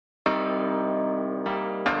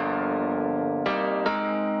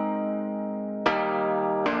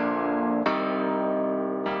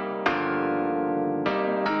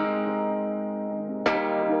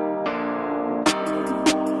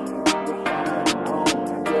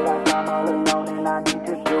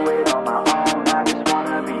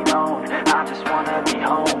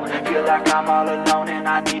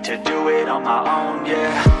need to do it on my own,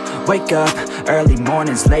 yeah. Wake up, early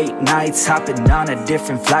mornings, late nights, hopping on a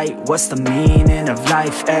different flight. What's the meaning of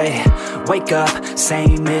life, ayy? Wake up,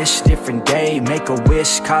 same-ish, different day. Make a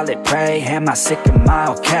wish, call it pray. Am I sick, am I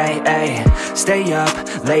okay, ayy? Stay up,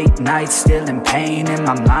 late nights, still in pain. In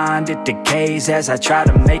my mind, it decays as I try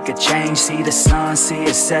to make a change. See the sun, see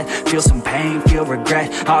it set, feel some pain, feel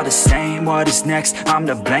regret. All the same, what is next? I'm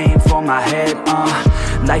to blame for my head,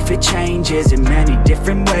 Life, it changes in many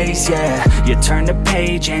different ways, yeah. You turn the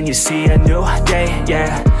page and you see a new day,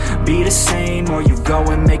 yeah. Be the same or you go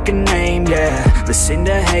and make a name, yeah. Listen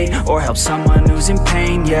to hate or help someone who's in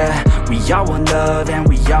pain, yeah. We all want love and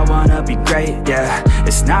we all wanna be great, yeah.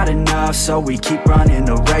 It's not enough, so we keep running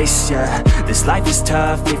the race, yeah. This life is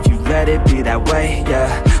tough if you let it be that way,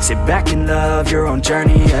 yeah. Sit back and love your own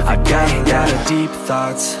journey every day. I got deep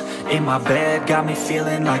thoughts in my bed, got me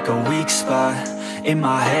feeling like a weak spot in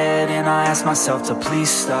my head, and I ask myself to please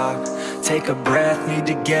stop. Take a breath, need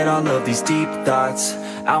to get all of these deep thoughts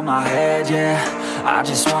out my head, yeah. I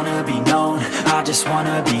just wanna be known, I just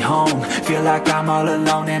wanna be home. Feel like I'm all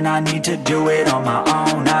alone and I need to do it on my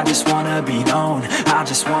own. I just wanna be known, I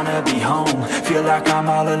just wanna be home. Feel like I'm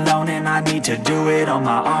all alone and I need to do it on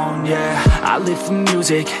my own, yeah. I live for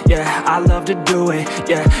music, yeah, I love to do it,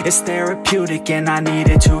 yeah. It's therapeutic and I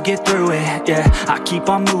needed to get through it, yeah. I keep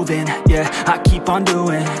on moving, yeah, I keep on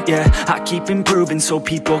doing, yeah. I keep improving so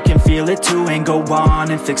people can feel it too, and go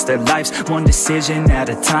on and fix their lives one decision at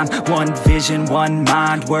a time. One vision, one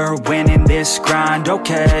mind, we're winning this grind.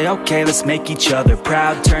 Okay, okay, let's make each other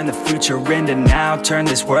proud. Turn the future into now, turn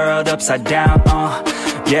this world upside down,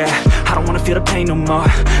 yeah. I don't wanna feel the pain no more,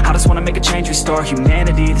 I just wanna make a change, restore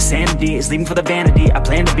humanity. The sanity is leaving for the vanity. I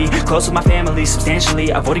plan to be close with my family, substantially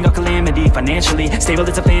avoiding all calamity. Financially stable,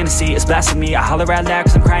 it's a fantasy, it's blasphemy. I holler out loud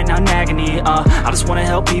cause I'm crying out in agony, I just wanna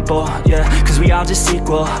help people, yeah. Cause we all just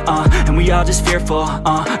equal, and we all just fearful,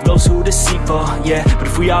 those who deceitful, yeah. But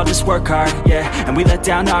if we all just work hard, yeah, and we let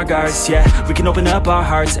down our guards, yeah, we can open up our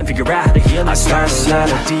hearts and figure out how to heal our scars. I got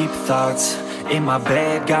a lot of deep thoughts in my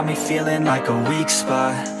bed, got me feeling like a weak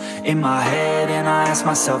spot in my head, and I ask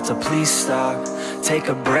myself to please stop. Take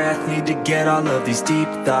a breath, need to get all of these deep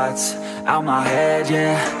thoughts out my head,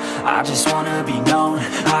 yeah. I just wanna be known,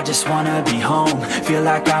 I just wanna be home. Feel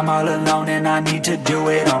like I'm all alone and I need to do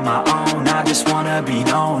it on my own. I just wanna be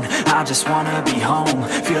known, I just wanna be home.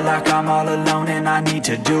 Feel like I'm all alone and I need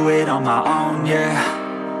to do it on my own, yeah.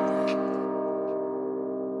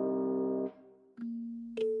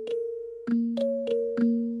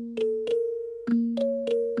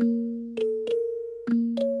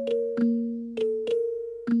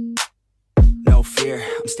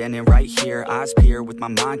 I'm standing right here, eyes peer with my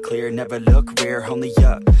mind clear. Never look rear, only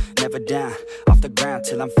up, never down. Off the ground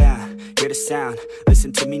till I'm found, hear the sound,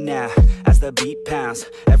 listen to me now. As the beat pounds,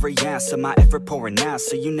 every ounce of my effort pouring out.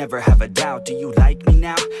 So you never have a doubt, do you like me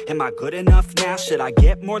now? Am I good enough now? Should I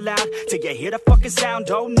get more loud till you hear the fucking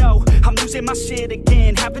sound? Oh no, I'm losing my shit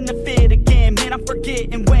again, having to fit again. Man, I'm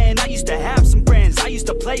forgetting when I used to have some friends. I used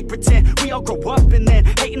to play pretend, we all grow up and then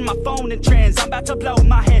hating my phone and trends. I'm about to blow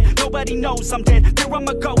my head, nobody knows I'm dead. Fear I'm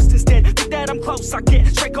a ghost instead, think that I'm close. I get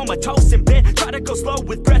straight comatose in bed, try to go slow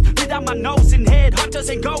with breath, breathe out my nose and head. Heart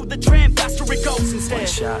doesn't go the trend, faster it goes instead. One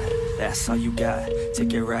shot, that's all you got,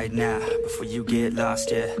 take it right now, before you get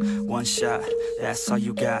lost, yeah. One shot, that's all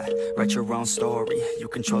you got, write your own story, you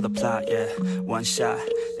control the plot, yeah. One shot,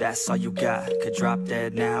 that's all you got, could drop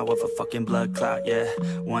dead now of a fucking blood clot, yeah.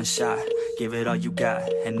 One shot, give it all you got,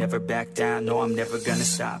 and never back down, no I'm never gonna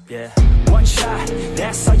stop, yeah. One shot,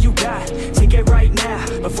 that's all you got, take it right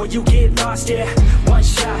now, before you get lost, yeah. One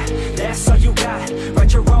shot, that's all you got,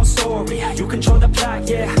 write your own story, you control the plot,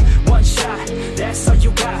 yeah. One shot, that's all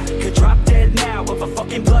you got, could drop dead now of a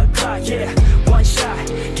fucking blood clot, yeah. One shot,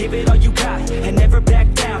 give it all you got, and never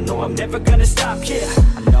back down, no I'm never gonna stop, yeah.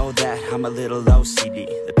 I know that I'm a little OCD,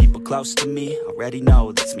 the people close to me already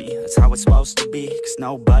know that's me. That's how it's supposed to be, cause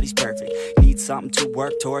nobody's perfect. You need something to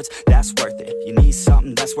work towards, that's worth it. You need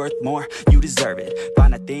something that's worth more, you deserve it.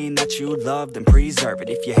 Find a thing that you love, then preserve it.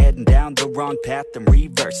 If you're heading down the wrong path, then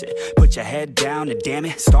reverse it. Put your head down and damn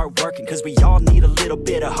it, start working. Cause we all need a little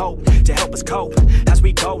bit of hope to help us cope as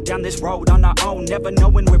we go down this road on our own, never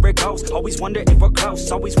knowing where it goes. Always wonder if we're close,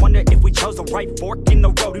 always wonder if we chose the right fork in the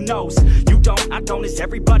road. Who knows? You don't, I don't, is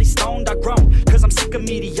everybody stoned? I groan, cause I'm sick of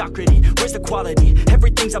mediocrity. Where's the quality?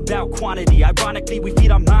 Everything's about quantity. Ironically, we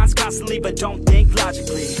feed our minds constantly, but don't think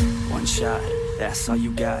logically. One shot, that's all you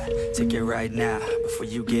got. Take it right now, before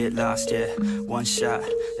you get lost, yeah. One shot,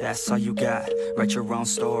 that's all you got. Write your own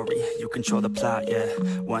story, you control the plot, yeah.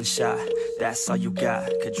 One shot, that's all you got.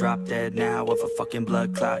 Could drop dead now of a fucking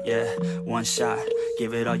blood clot, yeah. One shot,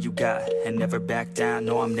 give it all you got, and never back down,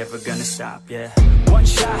 no I'm never gonna stop, yeah. One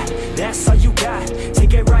shot, that's all you got.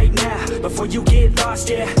 Take it right now, before you get lost,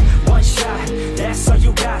 yeah. One shot, that's all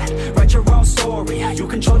you got. Write your own story, you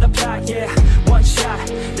control the plot, yeah. One shot,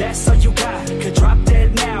 that's all you got. Could drop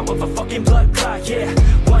dead now of a fucking blood clot, yeah.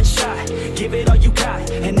 One shot, give it all you got,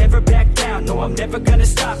 and never back down, no I'm never gonna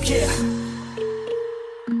stop, yeah.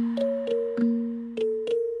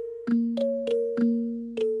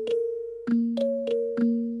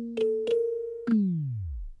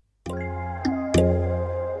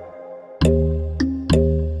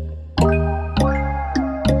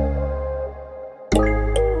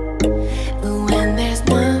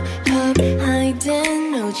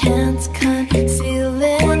 Chance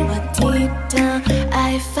concealing what deep down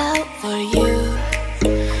I felt for you.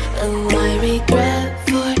 Oh, I regret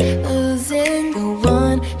for losing the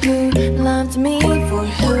one who loved me, for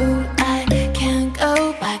who I can't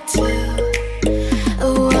go back to.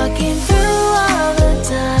 Walking through all the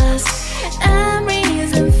dust,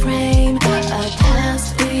 memories and frame, a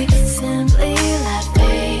past we simply let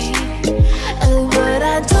fade. Oh, but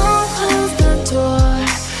I don't close the door,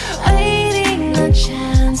 waiting a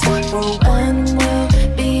chance for when we'll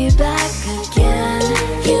be back again.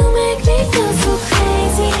 You make me feel so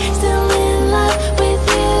crazy, still in love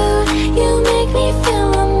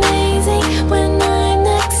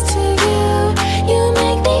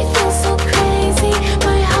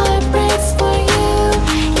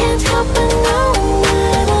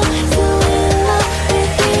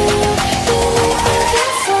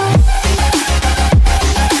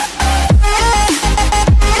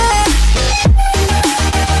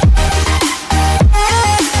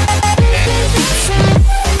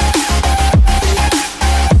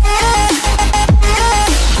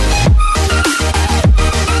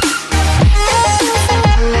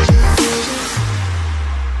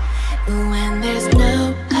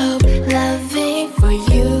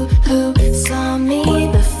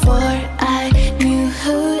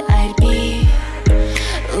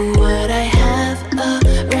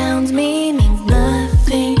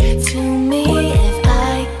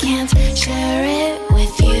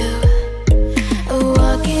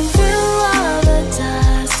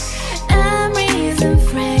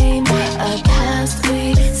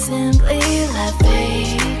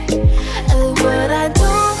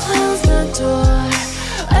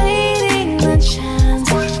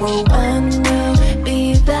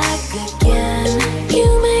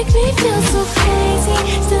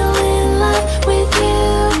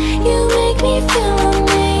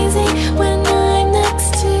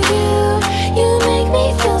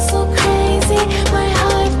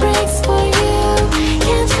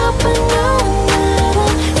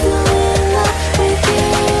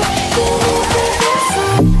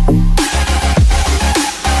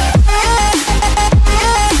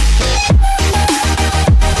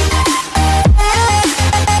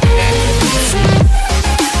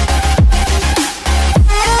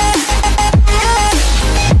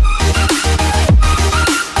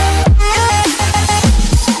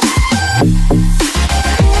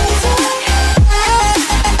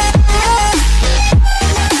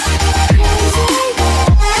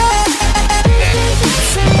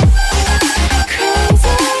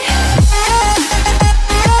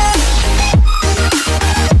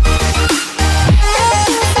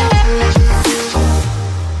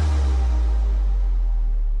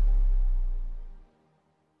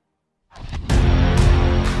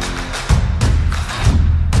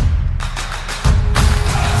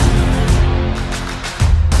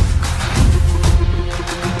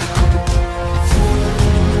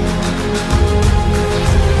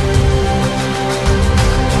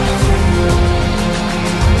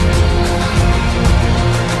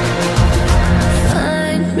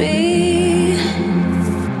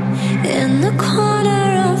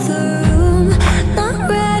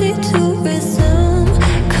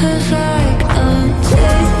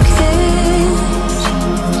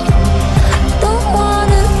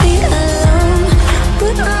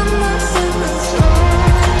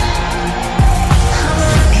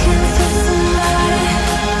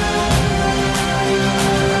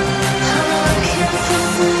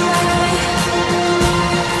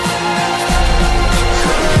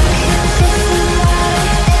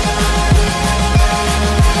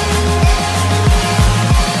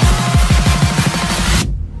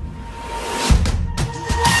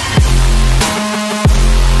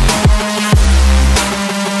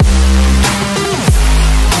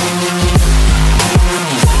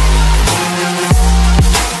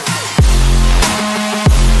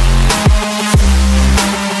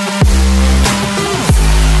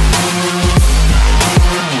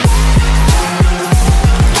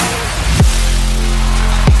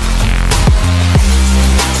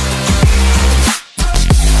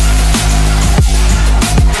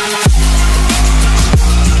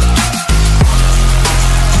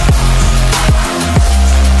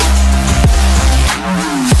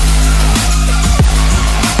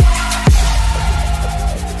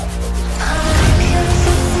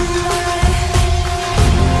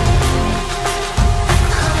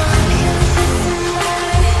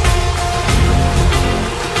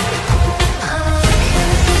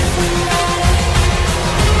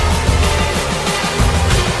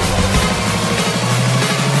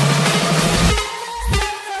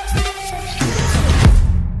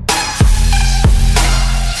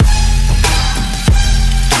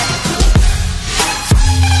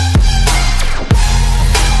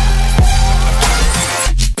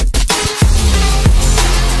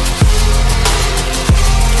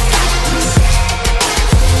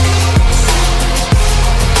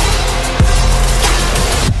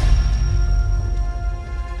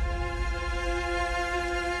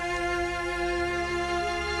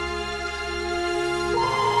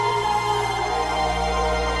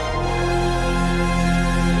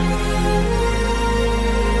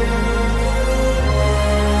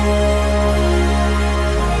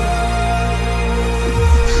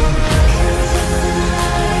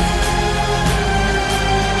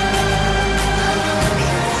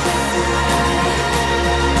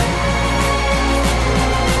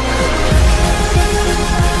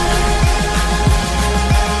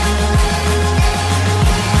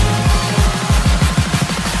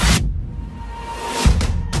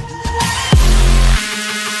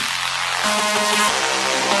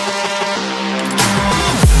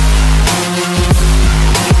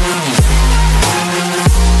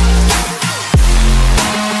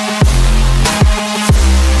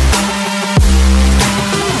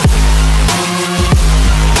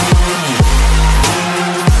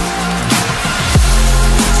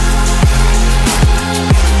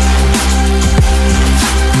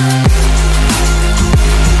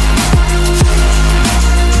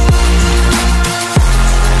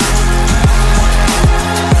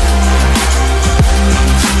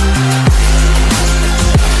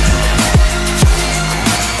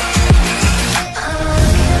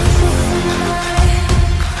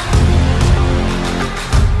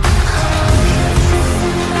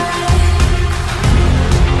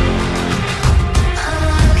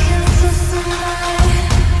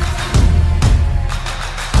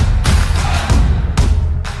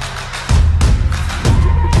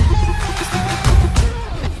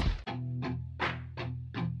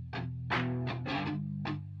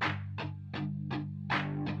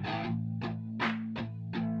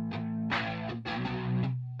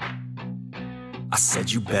I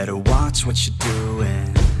said you better watch what you're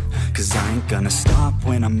doing, 'cause I ain't gonna stop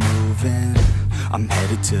when I'm moving. I'm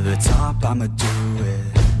headed to the top, I'ma do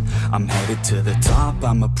it. I'm headed to the top,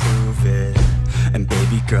 I'ma prove it. And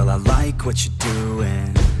baby girl, I like what you're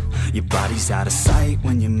doing. Your body's out of sight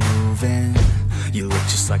when you're moving. You look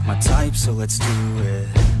just like my type, so let's do it.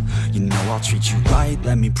 You know I'll treat you right,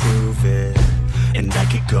 let me prove it. And I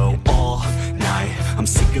could go all night, I'm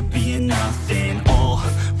sick of being nothing. All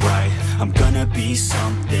right, I'm gonna be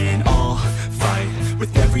something. I'll fight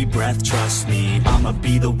with every breath, trust me. I'ma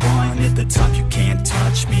be the one at the top, you can't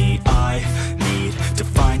touch me. I need to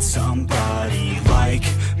find somebody like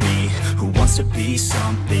me, who wants to be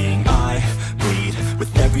something. I bleed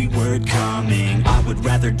with every word coming. I would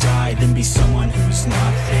rather die than be someone who's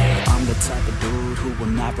nothing. I'm the type of dude who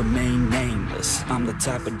will not remain nameless. I'm the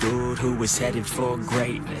type of dude who is headed for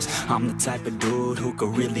greatness. I'm the type of dude who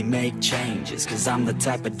could really make changes, 'cause I'm the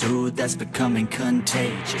type of dude that's becoming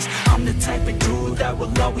contagious. I'm the type of dude that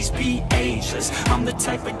will always be ageless. I'm the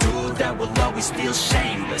type of dude that will always feel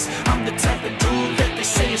shameless. I'm the type of dude that they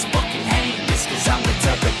say is fucking heinous, 'cause I'm the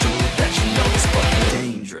type of dude that you know is fucking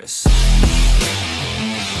dangerous.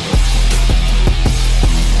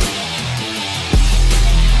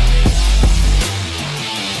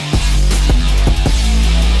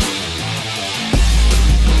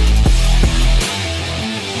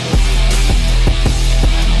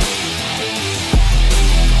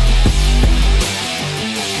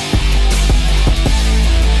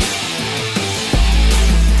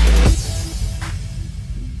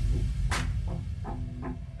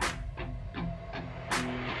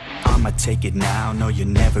 I'ma take it now, no you're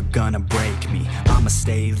never gonna break me. I'ma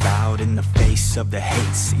stay loud in the face of the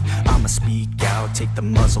hate, see. I'ma speak out, take the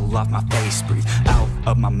muzzle off my face. Breathe out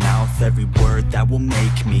of my mouth every word that will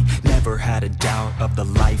make me. Never had a doubt of the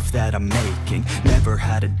life that I'm making. Never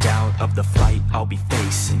had a doubt of the fight I'll be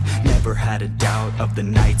facing. Never had a doubt of the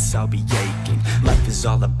nights I'll be aching. Life is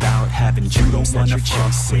all about having dreams that you're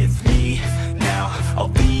chasing. With me now,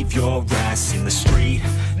 I'll leave your ass in the street.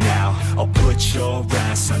 Now, I'll put your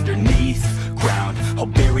ass underneath ground. I'll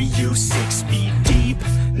bury you 6 feet deep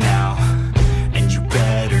now. And you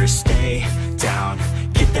better stay down.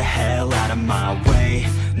 Get the hell out of my way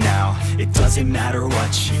now. It doesn't matter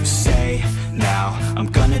what you say now. I'm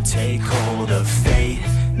gonna take hold of fate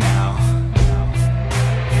now.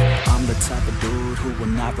 I'm the type of dude who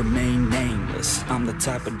will not remain nameless. I'm the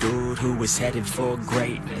type of dude who is headed for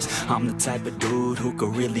greatness. I'm the type of dude who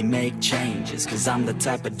could really make changes, 'cause I'm the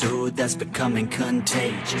type of dude that's becoming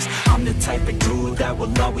contagious. I'm the type of dude that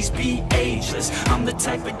will always be ageless. I'm the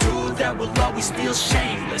type of dude that will always feel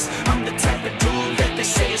shameless. I'm the type of dude that they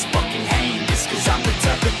say is fucking heinous, 'cause I'm the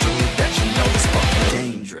type of dude that you know is fucking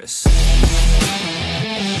dangerous.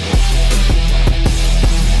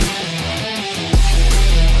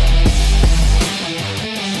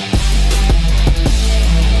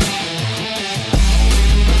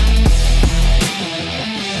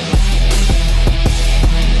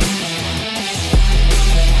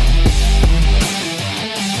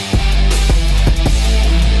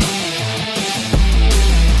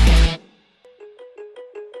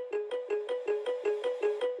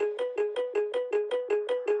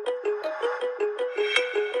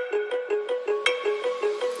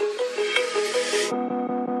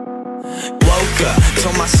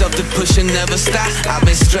 Told myself to push and never stop. I've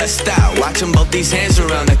been stressed out, watching both these hands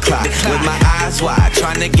around the clock. With my eyes wide,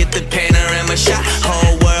 trying to get the panorama shot.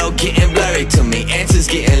 Whole world getting blurry to me, answers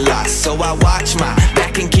getting lost. So I watch my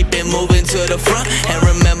back and keep it moving to the front. And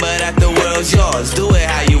remember that the world's yours, do it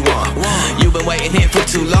how you want. You've been waiting here for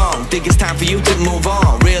too long, think it's time for you to move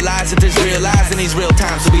on. Realize that there's real lies in these real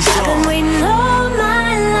times to be strong. I've been waiting all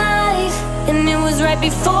my life, and it was right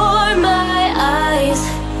before my eyes.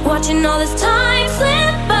 Watching all this time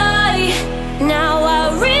slip by, now I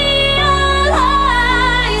realize.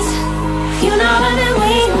 You know I've been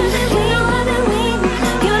waiting, you know I've been waiting,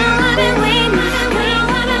 you know I've been waiting, you know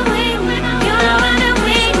I've been waiting, you know I've been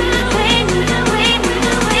waiting, waiting, waiting,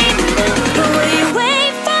 waiting. But will you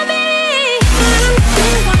wait for me?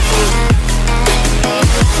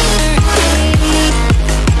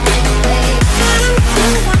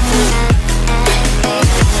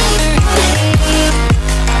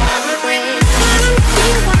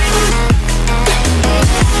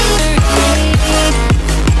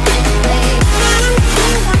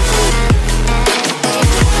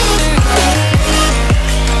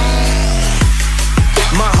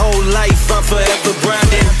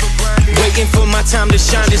 my time to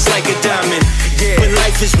shine is like a diamond. When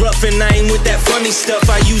life is rough and I ain't with that funny stuff,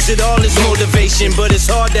 I use it all as motivation, but it's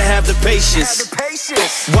hard to have the patience.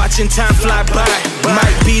 Watching time fly by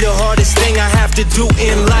might be the hardest thing I have to do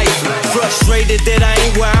in life. Frustrated that I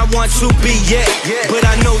ain't where I want to be yet, but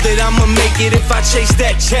I know that I'ma make it if I chase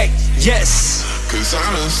that check. Yes. Cause I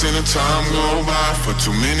done seen the time go by for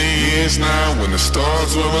too many years now when the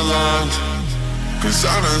stars were aligned. Cause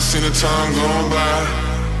I done seen the time go by.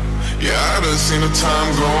 Yeah, I done seen the time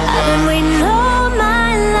go by. I've been waiting all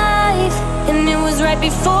my life, and it was right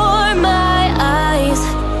before my eyes.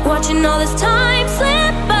 Watching all this time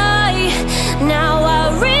slip by, now I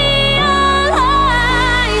realize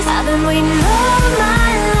I've been waiting all my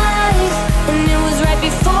life, and it was right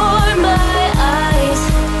before my eyes.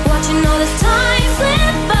 Watching all this time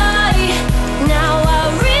slip by, now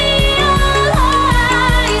I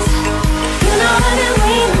realize. You know I've been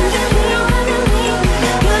waiting.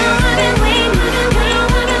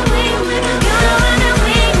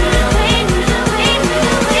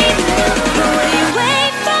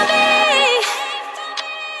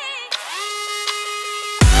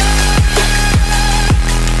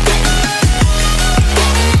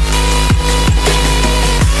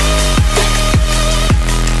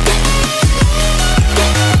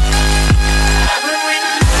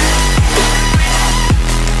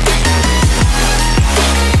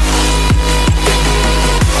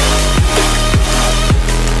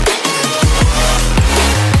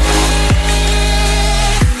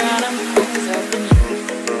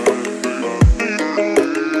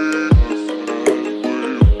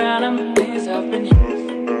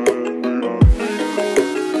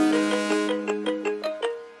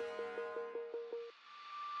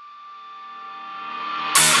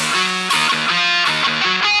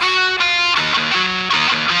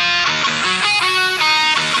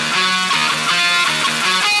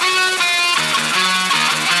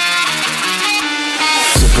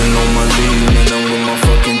 Sipping on my lean and I'm with my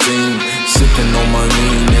fucking team. Sipping on my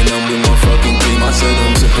lean and I'm with my fucking team. I said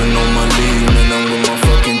I'm sipping on my lean and I'm with my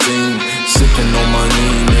fucking team. Sipping on my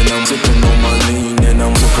lean and I'm sipping on my lean and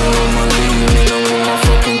I'm sipping on my lean and I'm with my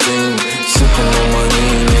fucking team. Sipping on my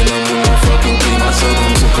lean and I'm with my fucking team. I said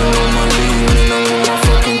I'm sipping on my lean and I'm with my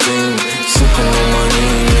fucking team. Sipping on my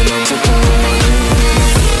lean and I'm sipping on my lean and I'm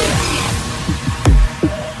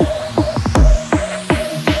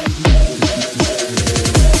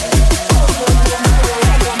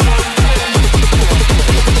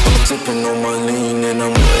sipping on my lean and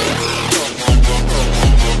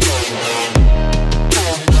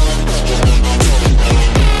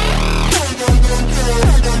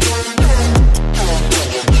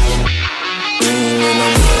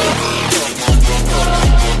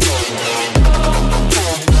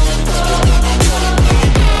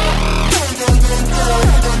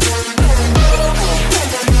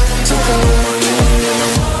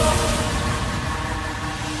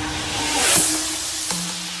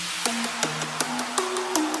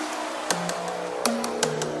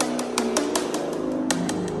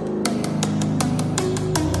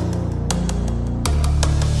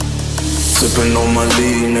sipping on my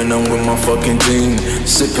lean and I'm with my fucking team.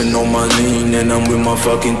 Sipping on my lean and I'm with my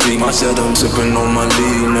fucking team. I said I'm sipping on my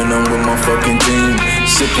lean and I'm with my fucking team.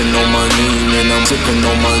 Sipping on my lean and I'm sipping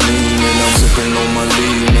on my lean and I'm sipping on my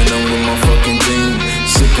lean and I'm with my fucking team.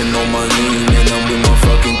 Sipping on my lean and I'm with my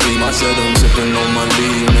fucking team. I said I'm sipping on my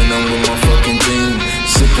lean and I'm with my fucking team.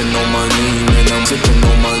 Sipping on my lean and I'm sipping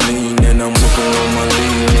on my lean and I'm sipping on my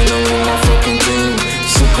lean and I'm with my fucking team.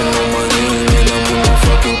 Sipping on my lean and I'm with my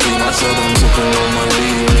fucking team. I said I'm sipping on my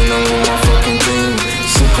lean and I'm with my fucking team.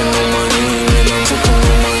 Sipping on my lean and I'm sipping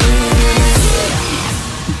on my lean and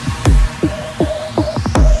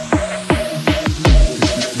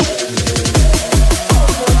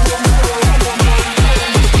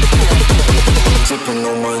I'm sipping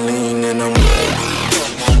on my lean and I'm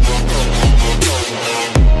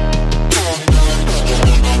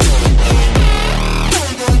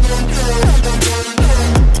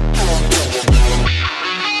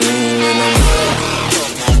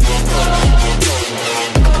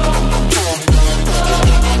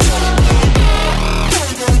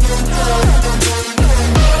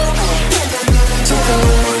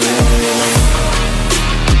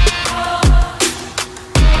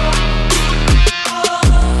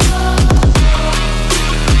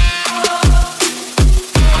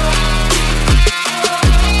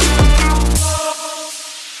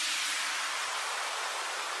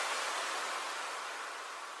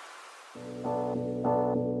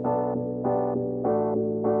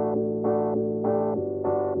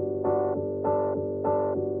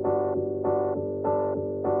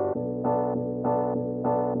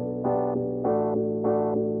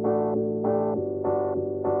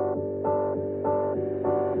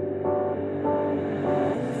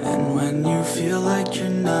when you feel like you're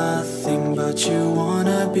nothing, but you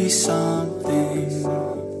wanna be something,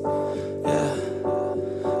 yeah.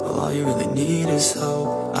 Well, all you really need is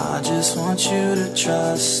hope. I just want you to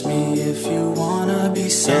trust me if you wanna be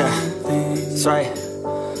something. Yeah, that's right.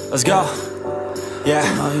 Let's go. Yeah,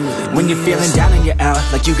 when you're feeling down and you're out,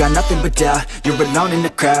 like you got nothing but doubt, you're alone in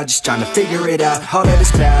the crowd, just trying to figure it out. All of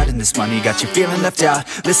this cloud and this money got you feeling left out.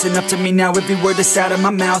 Listen up to me now, every word that's out of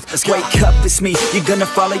my mouth. Wake up, it's me. You're gonna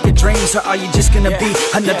follow your dreams, or are you just gonna be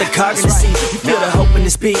another cog in the scene? You feel the hope in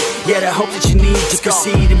this beat, yeah, the hope that you need to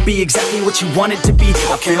proceed and be exactly what you want it to be.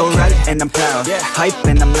 I feel right and I'm proud, hype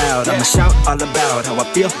and I'm loud. I'ma shout all about how I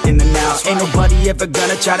feel in the now. Ain't nobody ever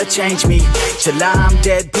gonna try to change me till I'm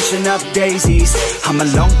dead, pushing up daisies. I'm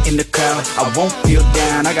alone in the crowd, I won't feel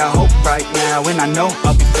down. I got hope right now, and I know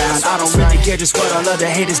I'll be found. I don't really care just what all of the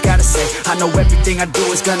haters gotta say. I know everything I do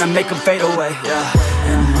is gonna make them fade away, yeah.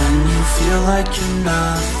 And when you feel like you're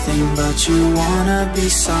nothing, but you wanna be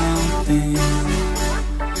something,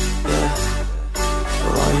 yeah.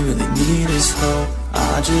 Well, all you really need is hope.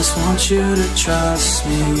 I just want you to trust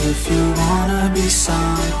me if you wanna be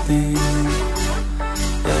something,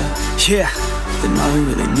 yeah. Then all you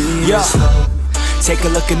really need is hope. Take a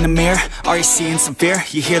look in the mirror, are you seeing some fear?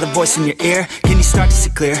 You hear the voice in your ear, can you start to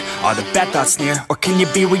see clear? Are the bad thoughts near? Or can you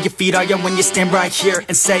be where your feet are, when you stand right here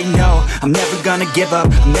and say no? I'm never gonna give up,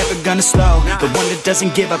 I'm never gonna slow. The one that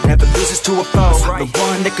doesn't give up, never loses to a foe. The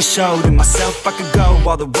one that could show to myself I could go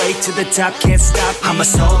all the way to the top, can't stop me. I'm a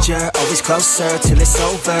soldier, always closer till it's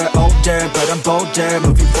over. Older, but I'm bolder,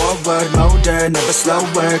 moving forward, motor, never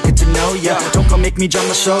slower. Good to know ya, don't go make me drop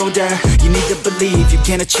my shoulder. You need to believe you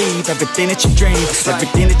can achieve everything that you dream.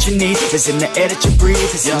 Everything that you need is in the air that you breathe.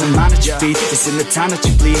 It's in the mind that you feed, it's in the time that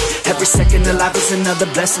you bleed. Every second of life is another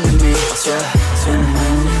blessing to me, yeah. And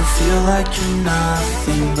when you feel like you're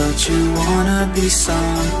nothing, but you wanna be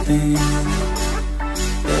something,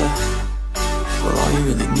 yeah. Well, all you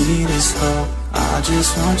really need is hope. I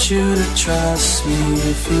just want you to trust me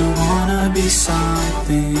if you wanna be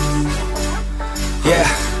something, yeah.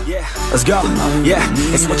 Let's go, yeah.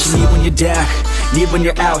 It's what you need when you're down, need when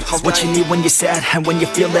you're out. It's what you need when you're sad and when you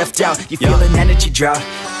feel left out. You feel an energy drought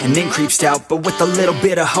and then creeps out, but with a little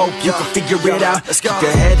bit of hope you can figure it out. Keep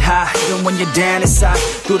your head high even when you're down inside.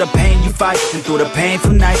 Through the pain you fight and through the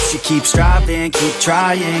painful nights you keep striving, keep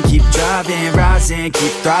trying, keep driving, rising,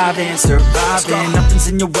 keep thriving, surviving. Nothing's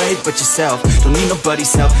in your way but yourself, don't need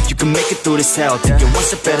nobody's help. You can make it through this hell, take it one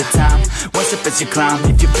step at a time, one step as you climb.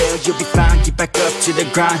 If you fail you'll be fine, get back up to the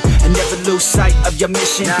grind and never lose sight of your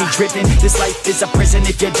mission. Be driven, this life is a prison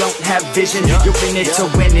if you don't have vision. You're in it to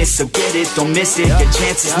win it, so get it, don't miss it. Your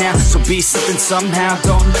chances now, so be something somehow.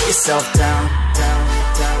 Don't let yourself down.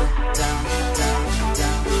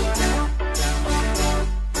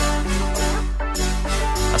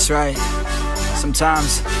 That's right.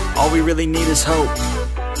 Sometimes all we really need is hope.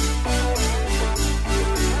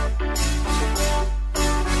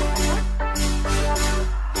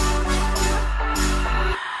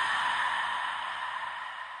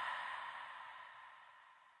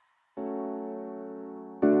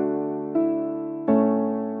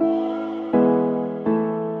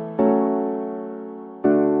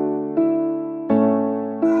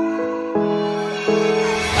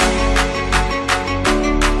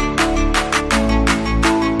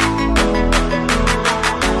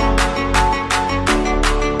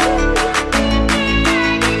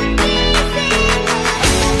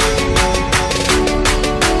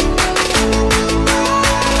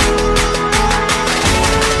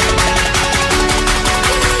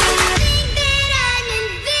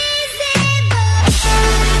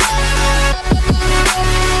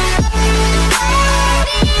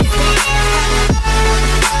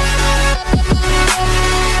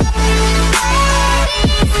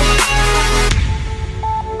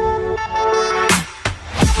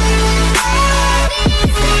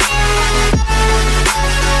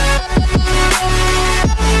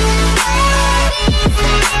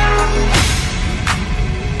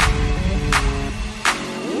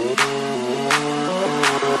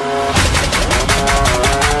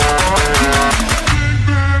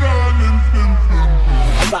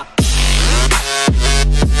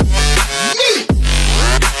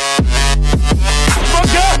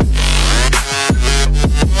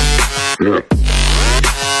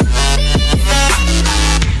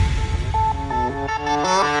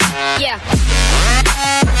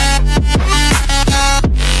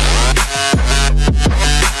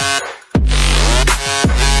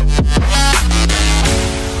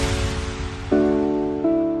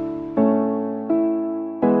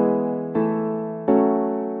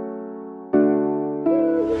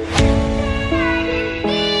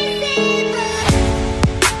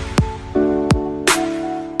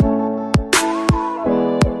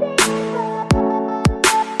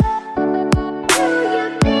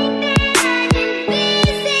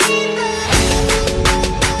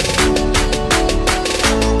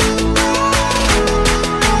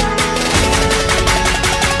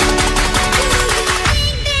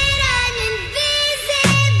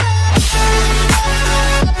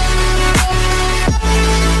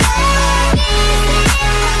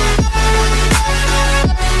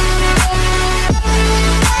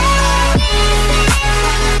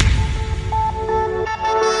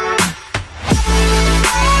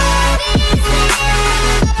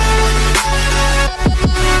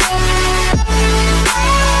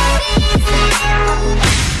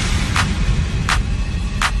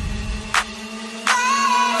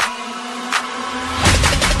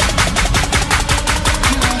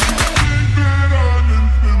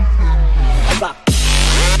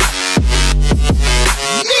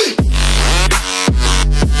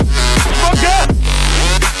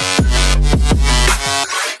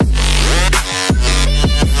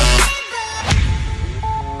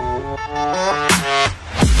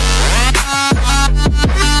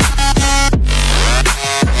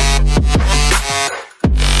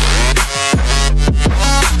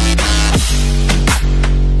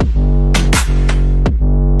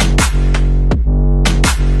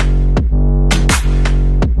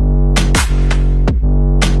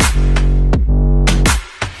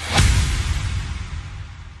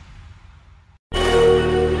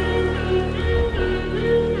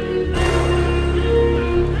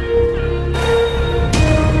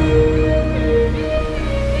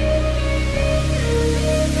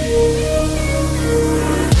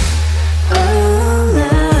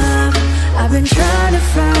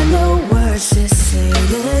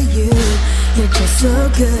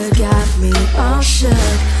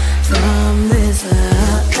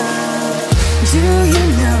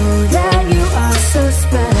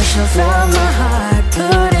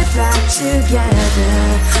 together.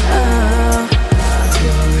 Oh,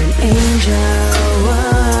 you're an angel.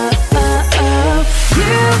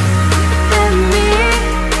 You and me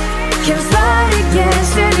can fight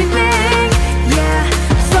against anything. Yeah,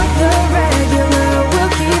 fuck the regular,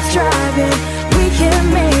 we'll keep striving. We can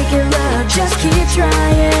make it love, just keep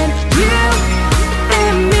trying. You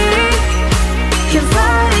and me can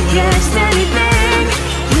fight against anything.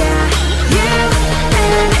 Yeah, you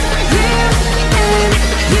and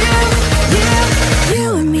you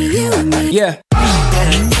and me, you and me. Yeah.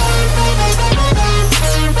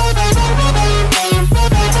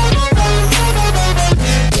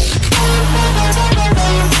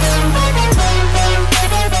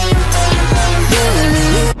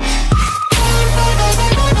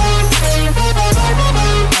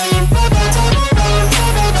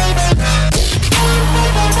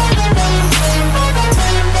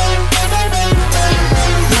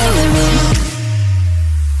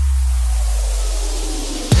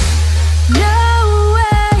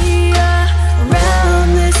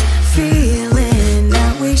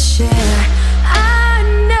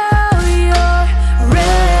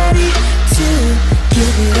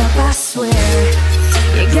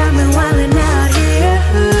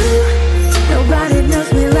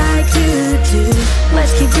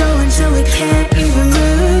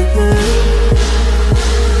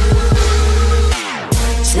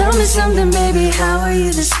 Something, baby, how are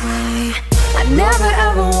you this way? I never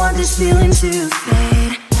ever want this feeling to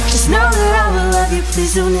fade. Just know that I will love you,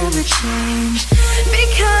 please don't ever change.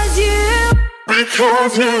 Because you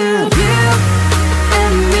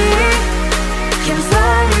and me can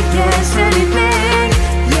fight against anything.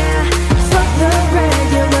 Yeah, fuck the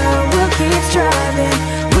regular, we'll keep striving.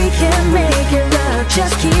 We can make it love,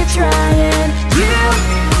 just keep trying. You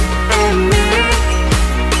and me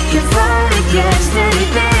can fight against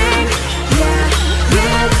anything.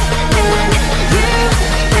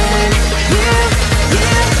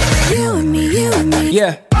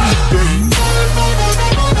 Yeah.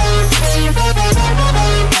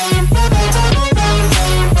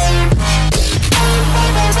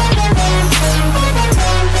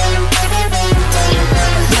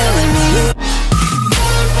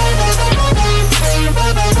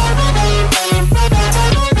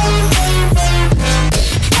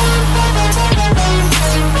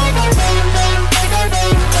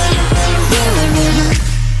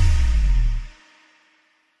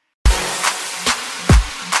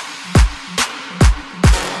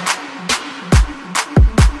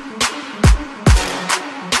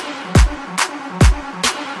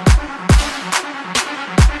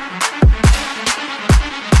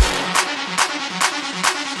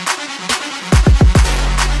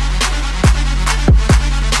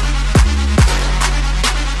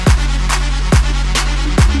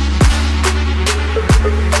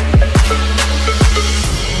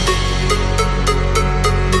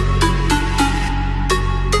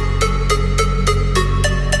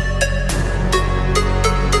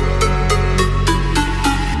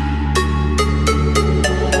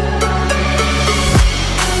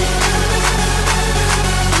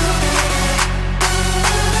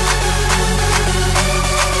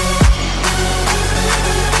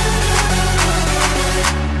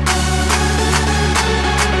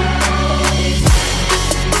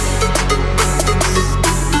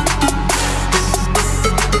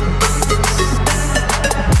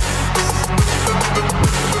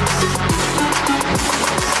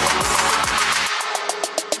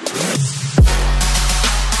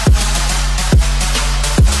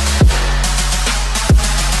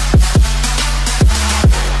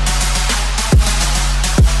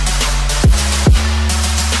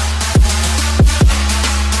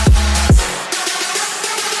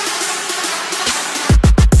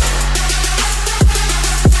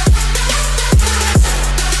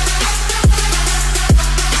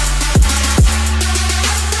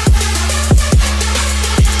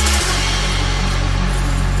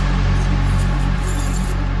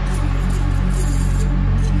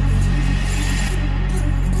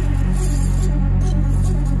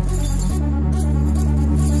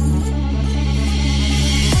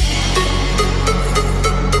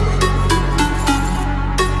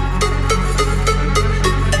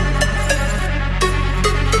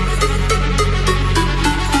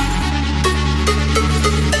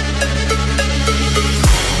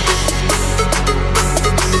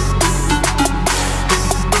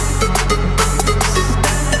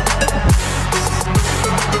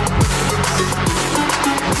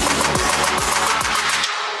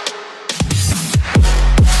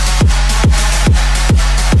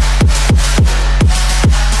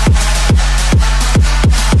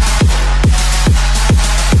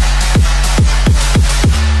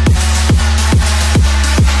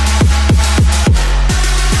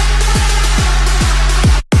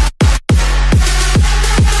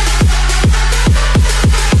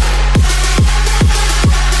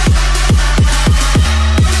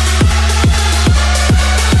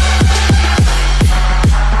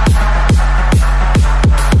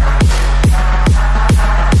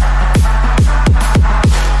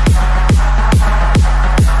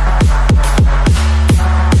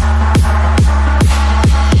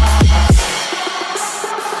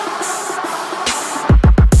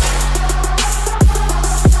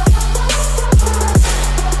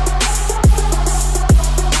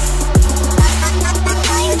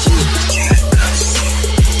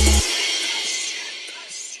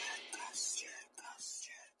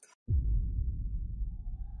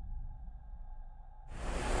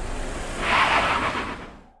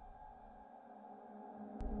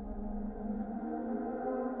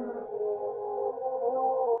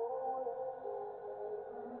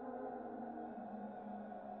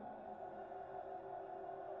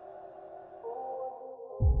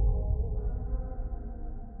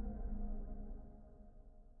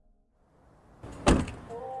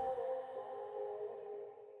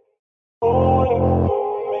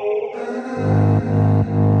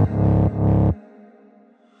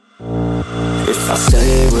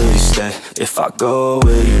 stay, will you stay? If I go,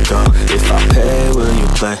 will you go? If I pay, will you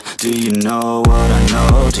play? Do you know what I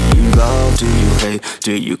know? Do you love, do you hate?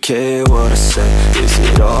 Do you care what I say? Is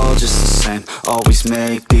it all just the same? Always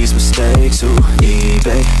make these mistakes. Ooh,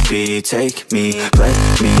 baby, take me, play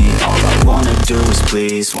me. All I wanna do is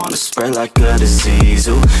please. Wanna spread like a disease.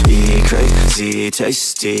 Ooh, crazy,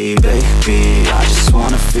 tasty, baby. I just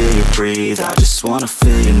wanna feel you breathe. I just wanna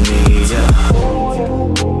feel your need, yeah.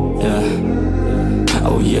 Yeah.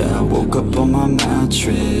 Oh yeah, I woke up on my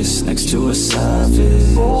mattress next to a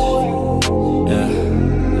savage. Yeah.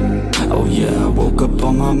 Oh yeah, I woke up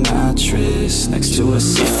on my mattress next to a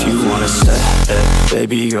savage. If you wanna stay,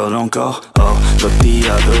 baby girl, don't go. Oh, look the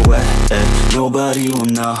other way, nobody will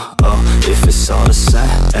know. Oh, if it's all the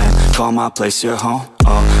same, call my place your home.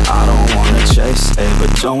 Oh, I don't wanna chase,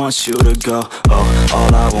 but don't want you to go. Oh,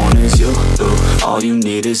 all I want is you. Ooh, all you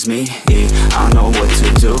need is me. I know what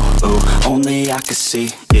to do. Ooh, only I can see.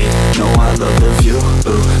 Yeah, know I love the view.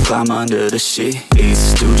 Ooh, climb under the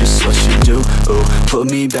sheets, do just what you do. Ooh, put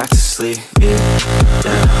me back to sleep. Yeah,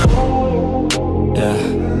 yeah, yeah.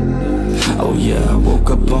 Oh yeah, I woke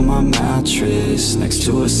up on my mattress next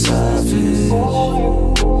to a savage.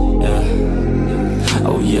 Yeah.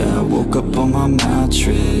 Oh yeah, I woke up on my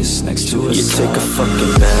mattress next to a savage. You take a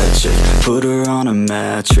fucking bad chick, put her on a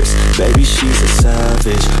mattress. Baby, she's a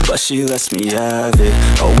savage, but she lets me have it.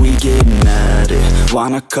 Oh, we getting at it,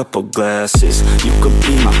 want a couple glasses. You could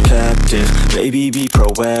be my captive, baby, be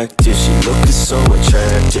proactive. She looking so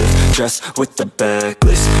attractive, dressed with the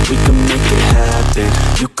backlist. We can make it happen,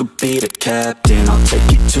 you could be the captain. I'll take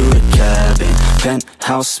you to the cabin,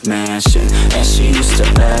 penthouse mansion. And she used to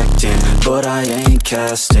acting, but I ain't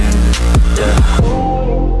casting. Yeah,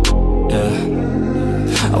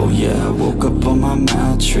 yeah. Oh yeah, I woke up on my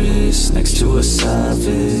mattress next to a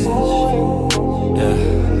savage.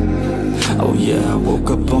 Yeah. Oh yeah, I woke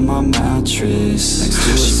up on my mattress next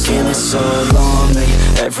to a savage. She's feeling so lonely,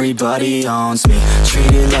 everybody owns me.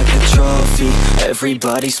 Treated like a trophy,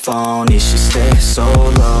 everybody's phony. She stays so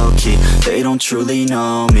low-key, they don't truly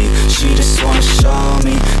know me. She just wanna show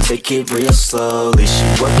me, take it real slowly. She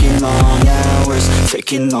working long hours,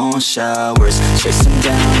 taking long showers, chasing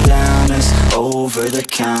down downers over the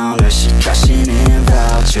counter. She cashing in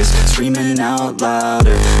vouchers, screaming out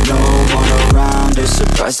louder. No one around her,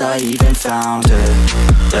 surprised I even found her.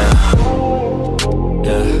 Yeah,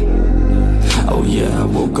 yeah. Oh yeah, I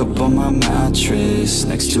woke up on my mattress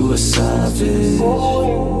next to a savage.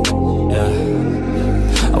 Yeah.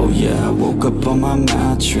 Oh yeah, I woke up on my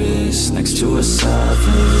mattress next to a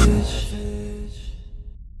savage.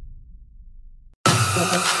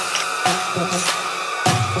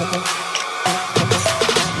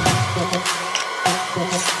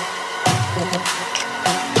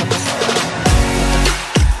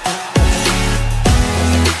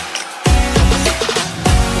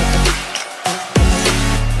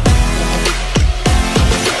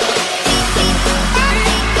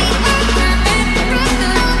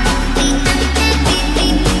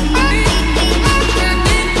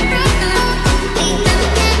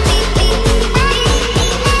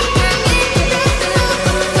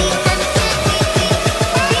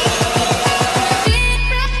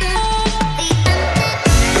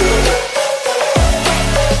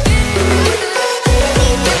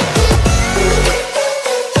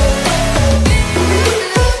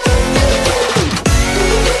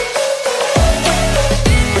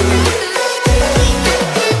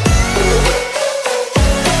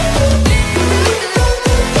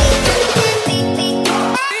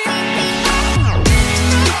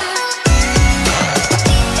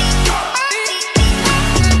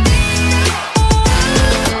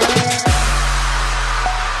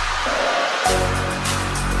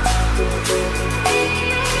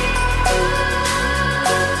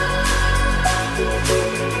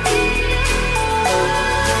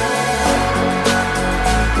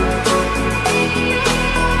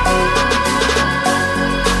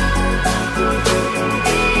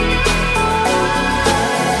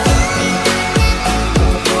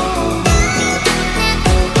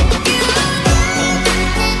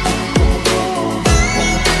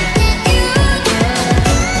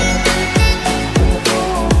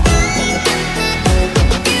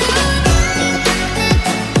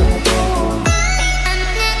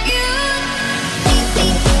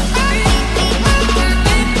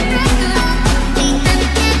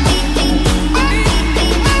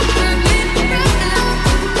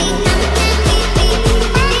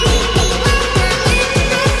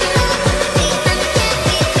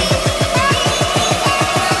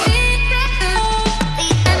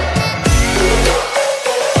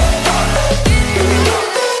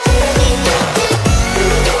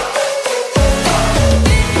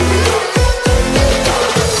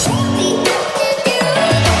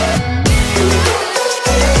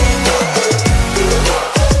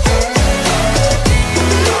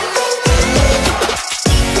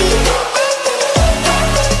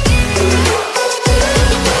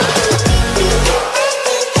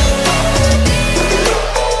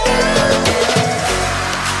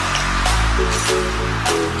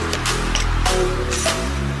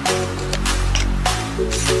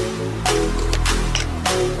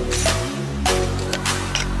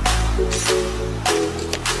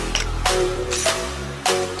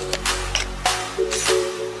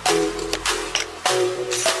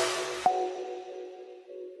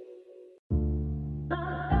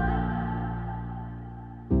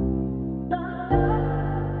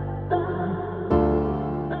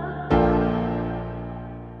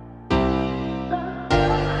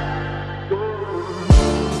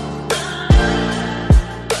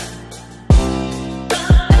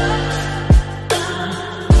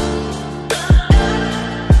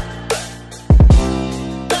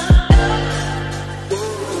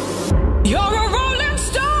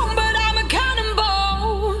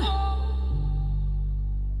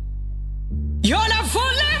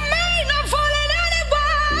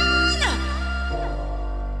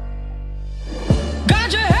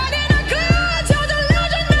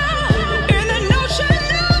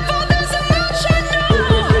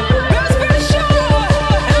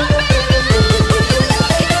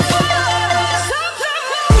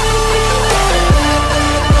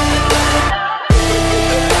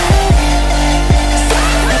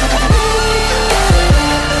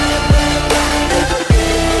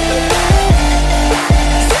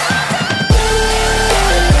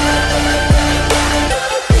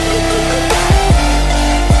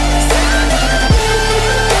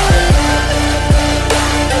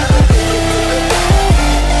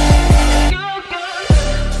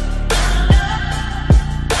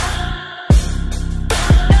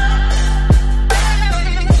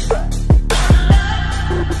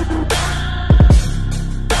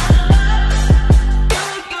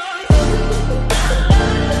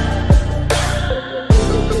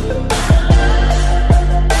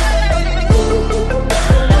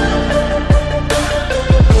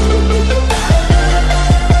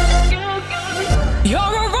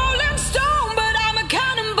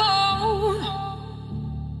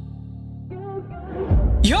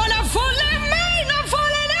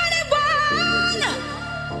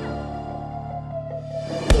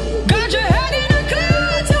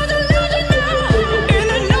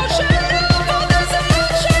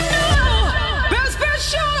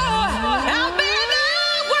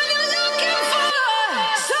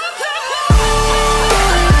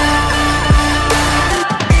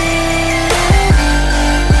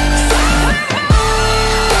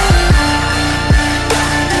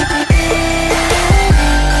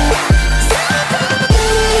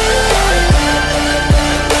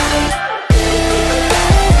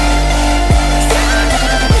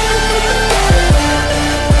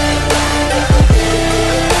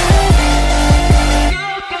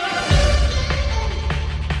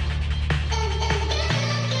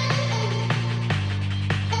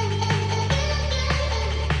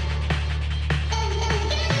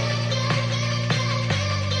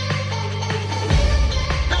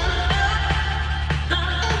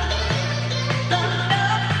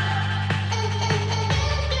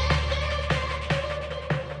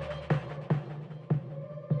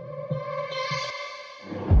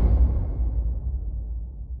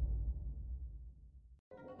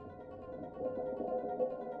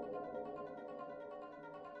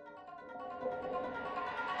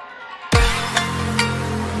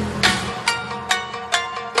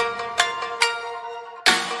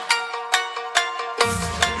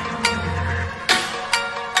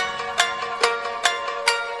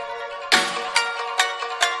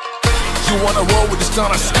 with the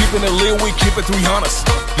stunners, keeping it real, we keep it 300s.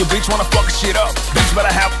 Your bitch wanna fuck shit up, bitch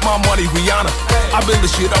better have my money, Rihanna. I build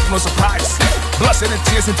this shit up, no surprise. Blood, sweat, and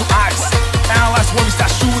tears into eyes. Analyze when we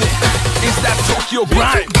start shooting. It's that Tokyo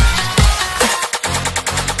grind.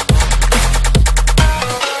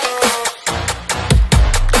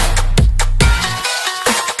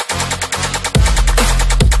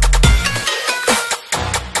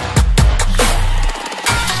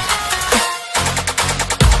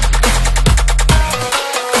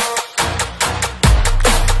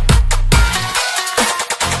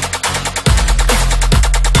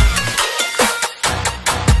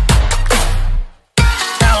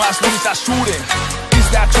 Shooting, is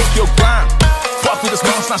that Tokyo grind? Fuck with us,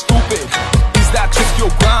 man, it's not stupid. Is that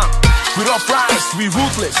Tokyo grind? We don't riders, we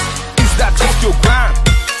ruthless. Is that Tokyo grind?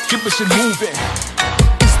 Keep the shit moving.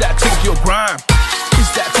 Is that Tokyo grind?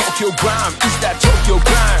 Is that Tokyo grind? Is that Tokyo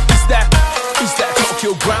grind? Is that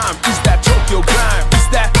Tokyo grind? Is that Tokyo grind?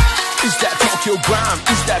 Is that Tokyo grind?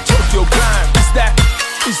 Is that Tokyo grind?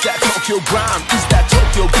 Is that Tokyo grind? Is that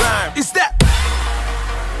Tokyo grind? Is that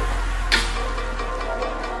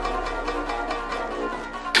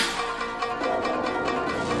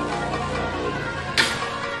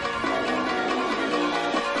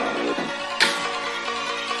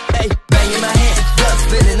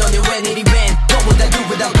spinning on your vanity band. What would I do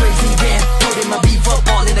without crazy band? Putting my beef up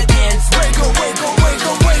all in the cans. Wake up, wake up, wake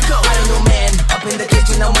up, wake up. I don't know, man. Up in the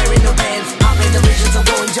kitchen, I'm wearing no pants. I'm in the visions of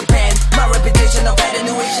going Japan. My reputation of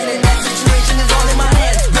attenuation in that situation is all in my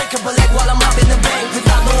hands. Break up a leg while I'm up in the bank.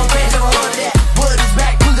 Without no offense, never heard of that. Word is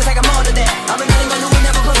back, cool just like I'm out of that. I'm an addict on who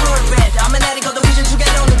never put word bad. I'm an addict on the vision to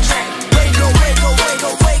get on the track. Wake up, wake up, wake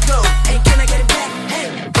up, wake up. Hey, can I get it back?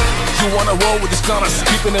 Hey. You wanna roll with the stunners,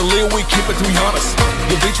 keeping it real, we keep it 300s.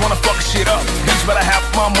 Your bitch wanna fuck shit up, bitch better have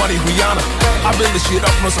my money, Rihanna. I build this shit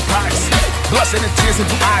up, no surprise. Blood, sweat, and tears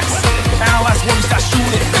into eyes. Analyze when we start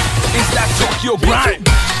shooting. Is that Tokyo grind?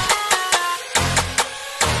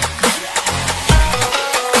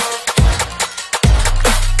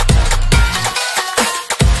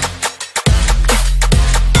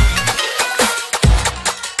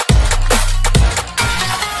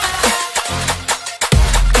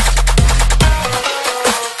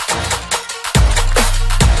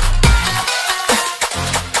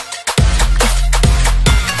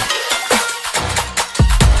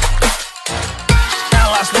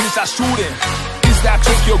 Shooting, is that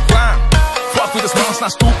Tokyo grind? Fuck with us, man, it's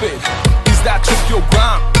not stupid. Is that Tokyo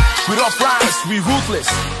grind? We don't riders, we ruthless.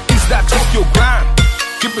 Is that Tokyo grind?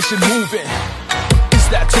 Keep the shit moving. Is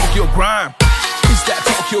that Tokyo grind? Is that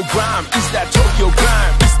Tokyo grind? Is that Tokyo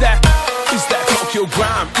grind? Is that Tokyo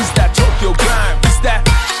grind? Is that Tokyo grind?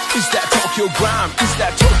 Is that Tokyo grind? Is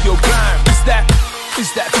that Tokyo grind? Is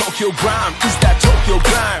that Tokyo grind? Is that Tokyo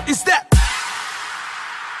grind? Is that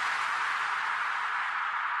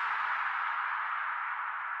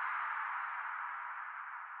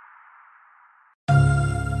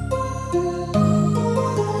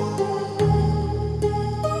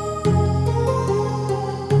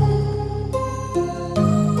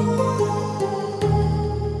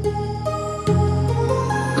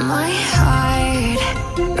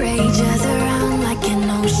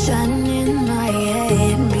in my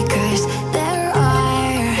head, because there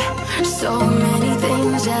are so many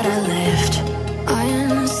things that I left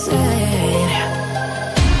unsaid.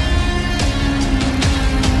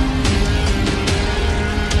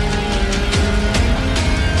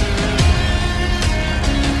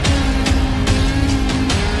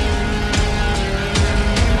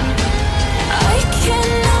 I can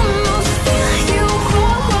almost feel you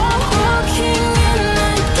walking in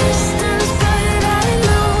the distance, but I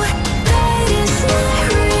know that it's not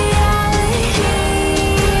reality.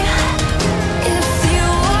 If you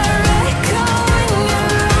are echoing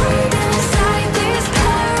around inside these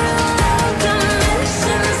parallel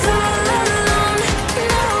dimensions all alone,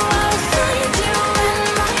 now I'll find you in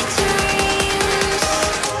my dreams.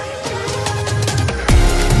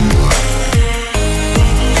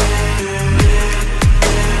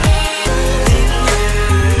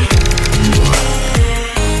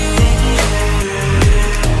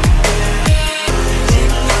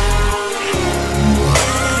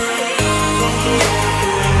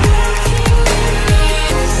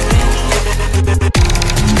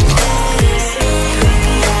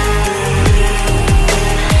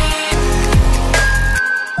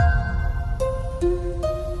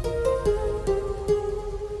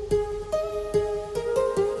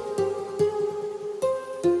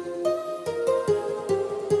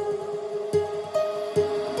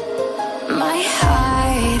 My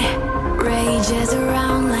heart rages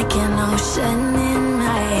around like an ocean in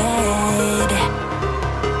my head.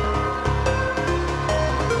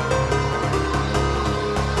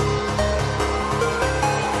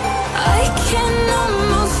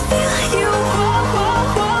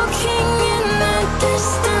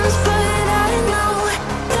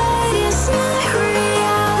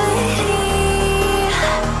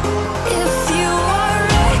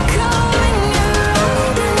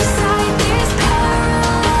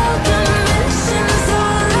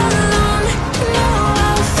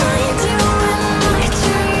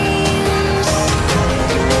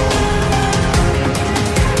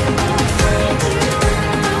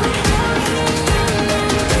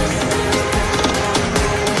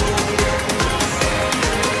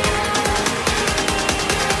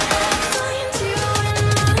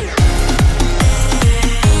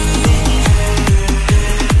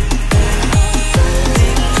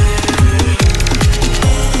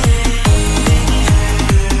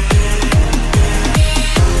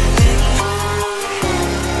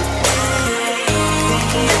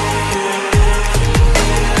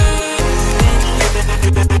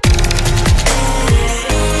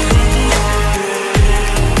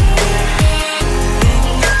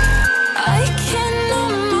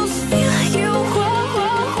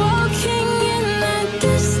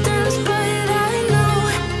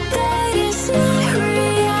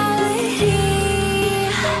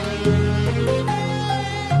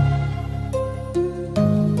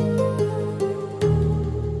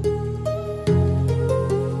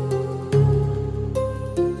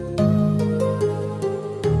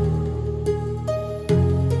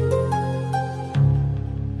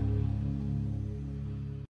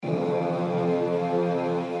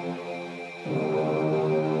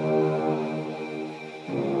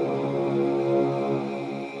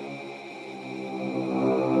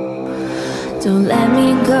 Don't let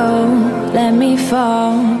me go, let me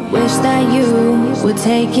fall. Wish that you would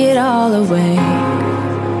take it all away.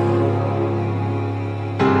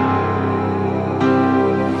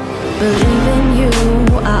 Believe in you,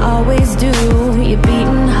 I always do. Your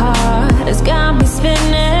beating heart has got me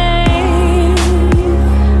spinning.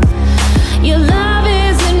 Your love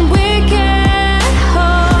isn't wicked,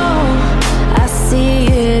 oh, I see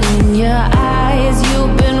it in your eyes.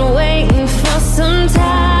 You've been waiting for some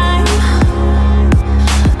time.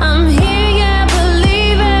 I'm here, yeah,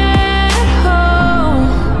 believe it, oh.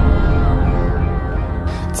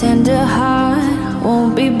 Tender heart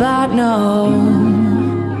won't be bought, no.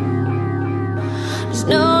 Just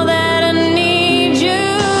know that I need you.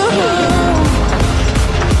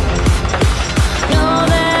 Know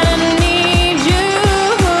that I need you.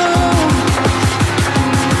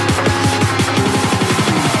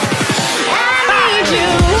 I need you.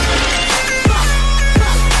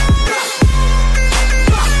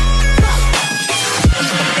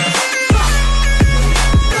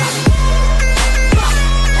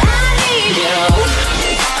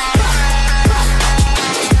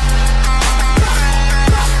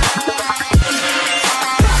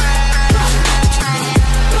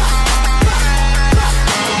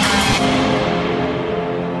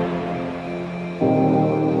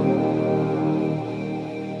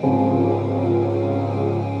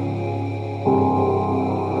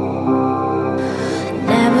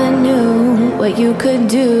 Never knew what you could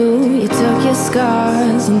do. You took your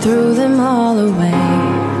scars and threw them all away.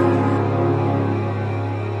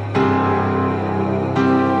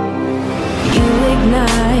 You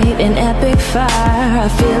ignite an epic fire. I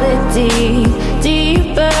feel it deep,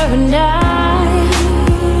 deeper, and I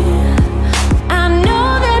know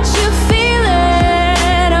that you feel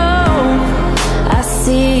it. Oh, I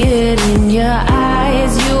see it in your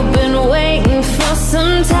eyes. You've been waiting for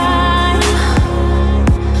some time.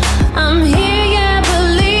 I'm here, yeah,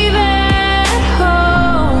 believe it,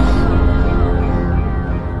 oh.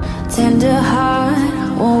 Tender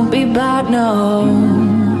heart won't be bought, no.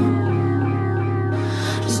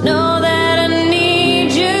 Just know that I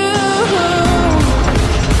need you.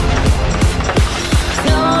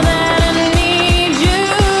 Know that I need you.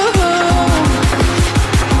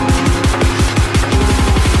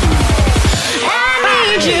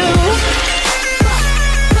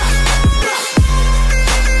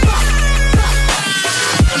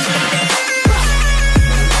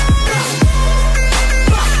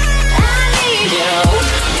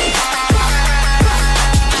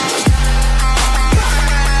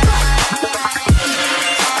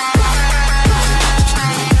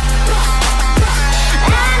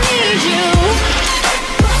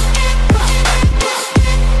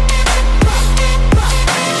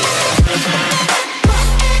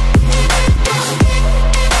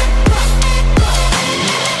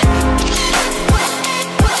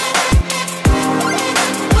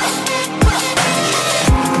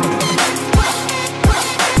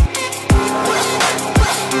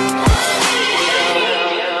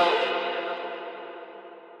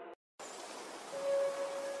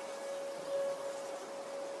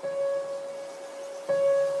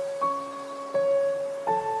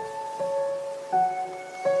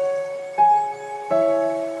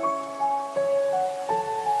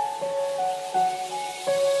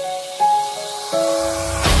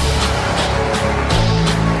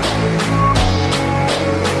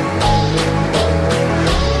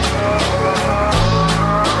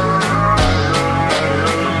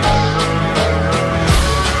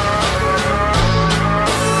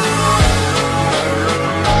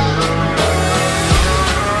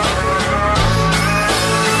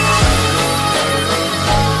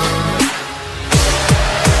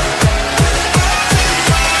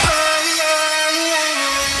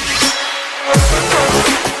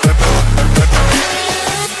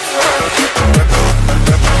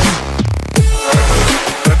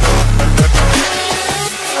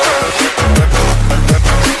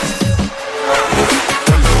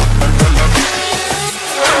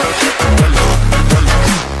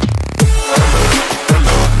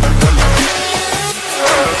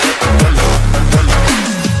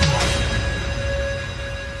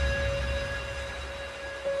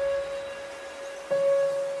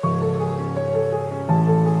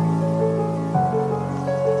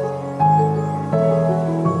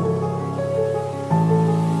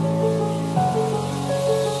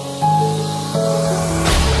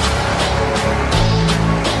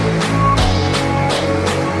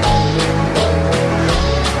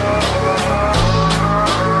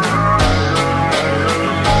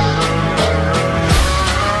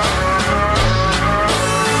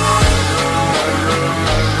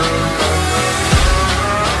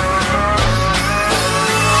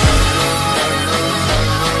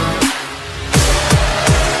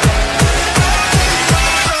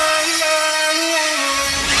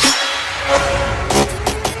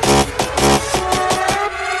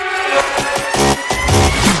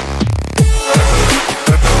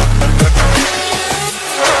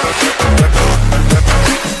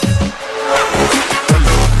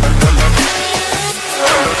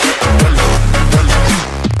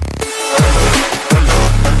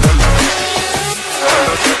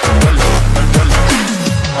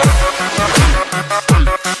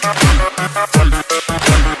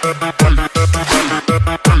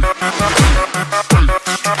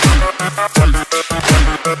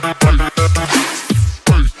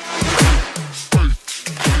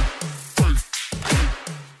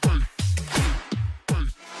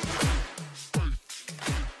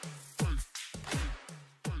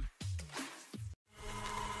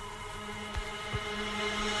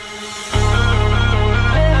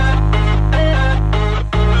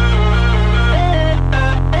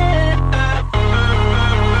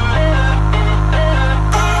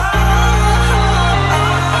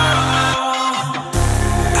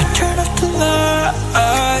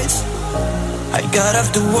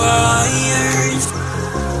 left wired.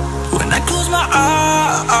 When I close my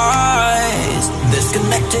eyes,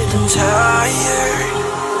 disconnected and tired.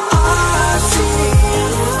 I see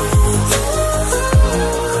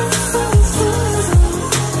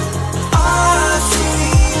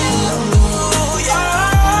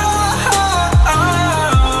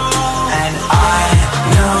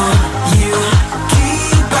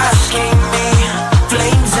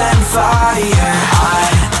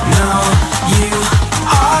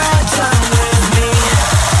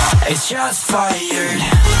just fired.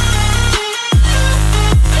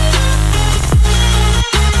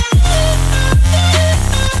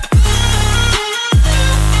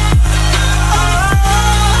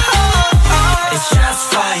 It's just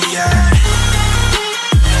fired.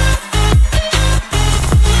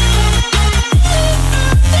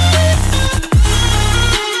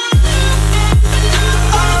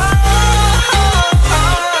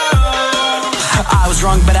 I was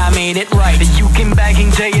wrong, but I made it right. You came begging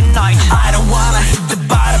day and night. I don't wanna hit the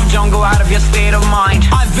bottom, don't go out of your state of mind.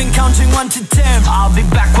 I've been counting 1 to 10. I'll be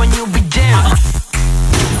back when you'll be dim.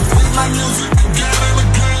 With my music again and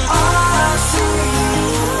again. I see,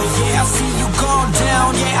 yeah, I see you go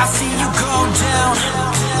down. Yeah, I see you go down.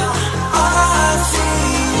 I see,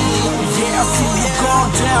 yeah, I see you go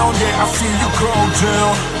down. Yeah, I see you go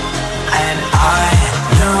down. And I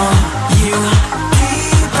know you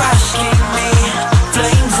keep asking me.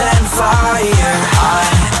 Flames and fire, I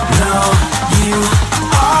know you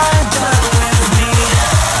are done with me.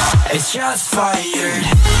 It's just fired.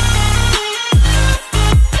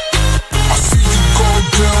 I see you go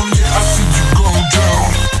down, yeah, I see you go down.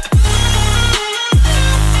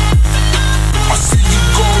 I see you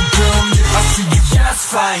go down, yeah, I see you just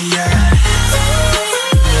fired.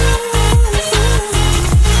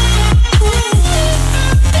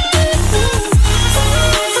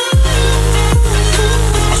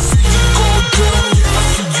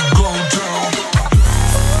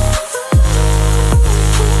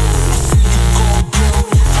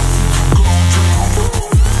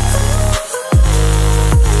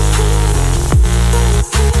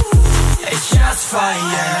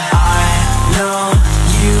 Fire. I know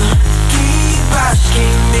you keep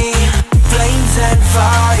asking me. Flames and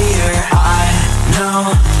fire. I know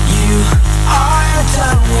you are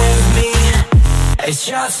done with me. It's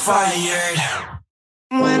just fired.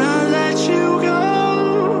 When I let you go,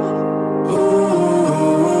 ooh,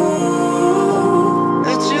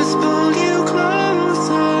 I just pull you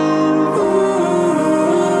closer. Ooh.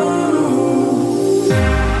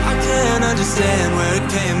 I can't understand where it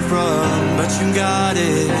came from, but you got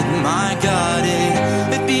it, I got it.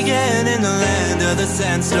 It began in the land of the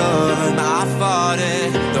sandstorm. I fought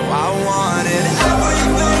it, though I wanted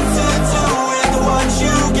everything to do with what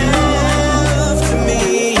you gave to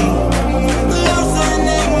me.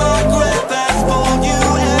 Loosening my grip has pulled you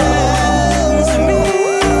into me.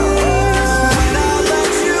 When I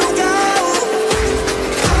let you go,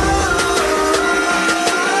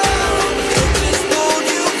 it just pulled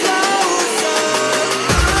you closer.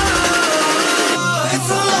 It's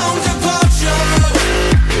a long departure.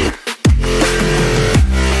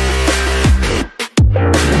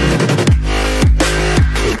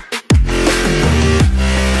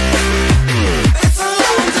 It's a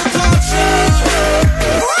long departure.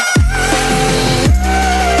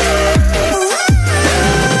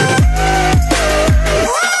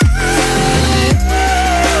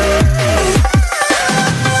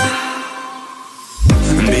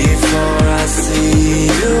 Before I see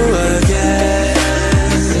you again,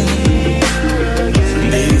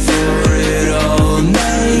 before it all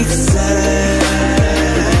makes sense,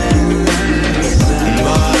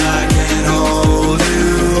 but I can't hold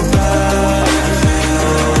you back.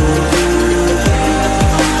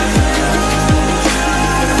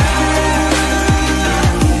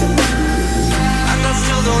 And I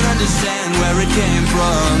still don't understand where it came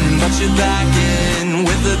from, but you're back in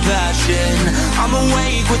with the passion. I'm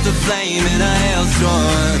awake with the flame in a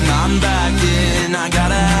hailstorm. I'm back in, I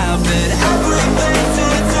gotta have it. Everything to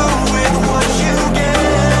do with what you gave.